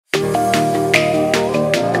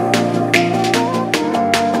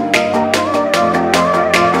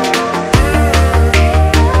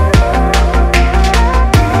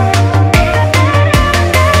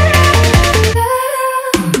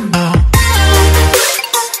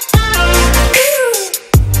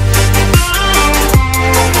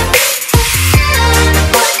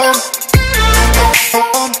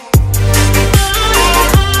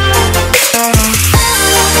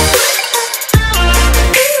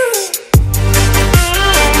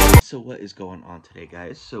So what is going on today,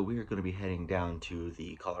 guys? So we are going to be heading down to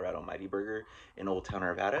the Colorado Mighty Burger in Old Town,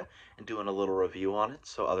 Nevada, and doing a little review on it.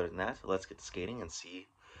 So other than that, let's get to skating and see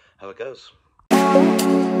how it goes.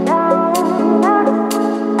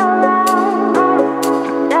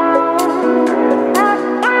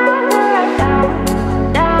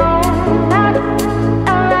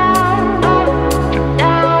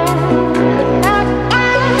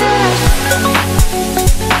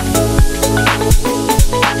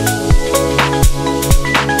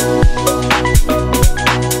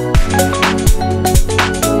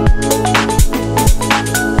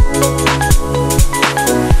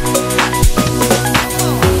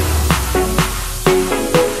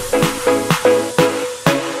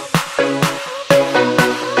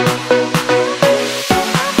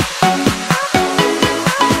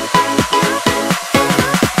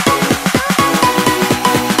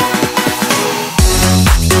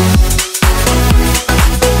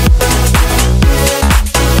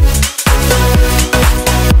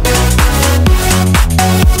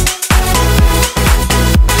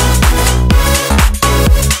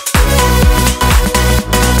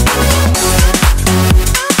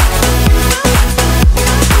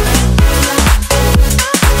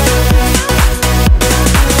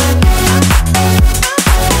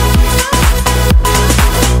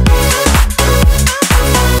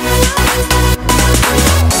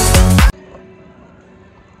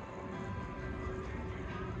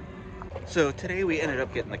 So today we ended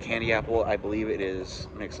up getting the candy apple. I believe it is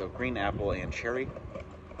a mix of green apple and cherry.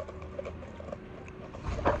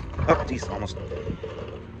 Oh, geez, almost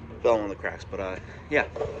fell in the cracks, but yeah.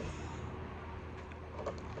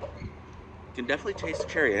 You can definitely taste the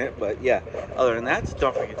cherry in it, but yeah. Other than that,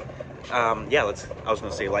 don't forget, yeah, I was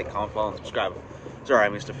gonna say like, comment, follow, and subscribe. Sorry,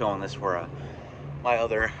 I'm used to filming this for my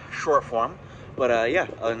other short form. But yeah,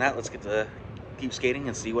 other than that, let's get to keep skating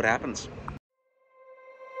and see what happens.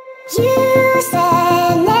 You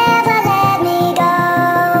said never let me go.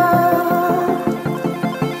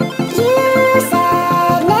 You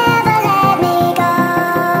said never let me go.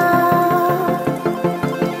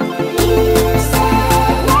 You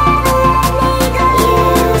said never let me go. You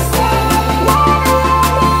said never let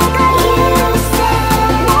me go. You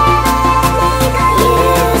said never let me go.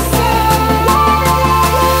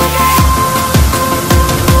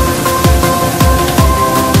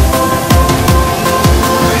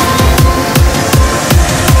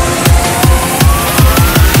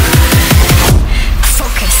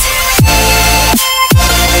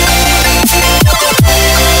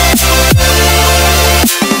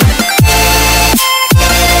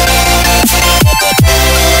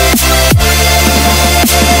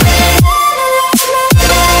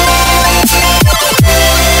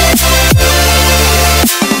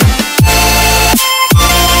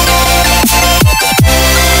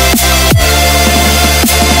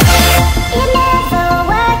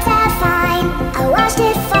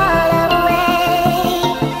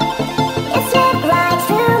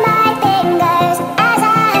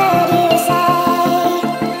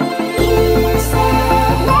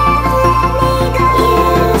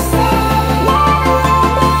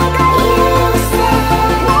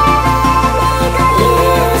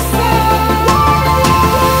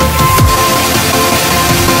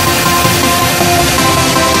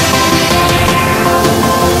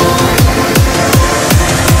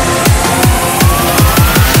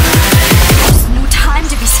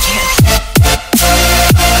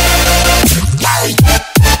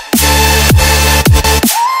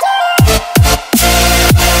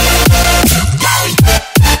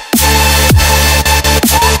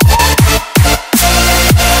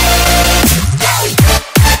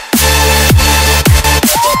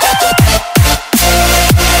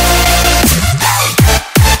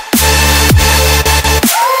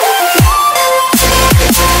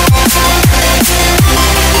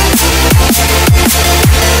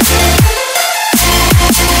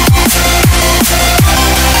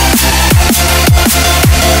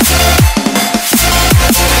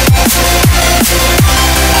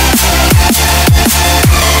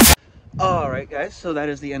 Guys, so that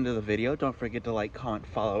is the end of the video. Don't forget to like, comment,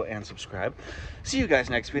 follow, and subscribe. See you guys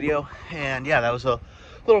next video. And yeah, that was a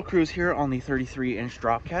little cruise here on the 33-inch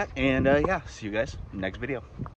drop cat. And yeah, see you guys next video.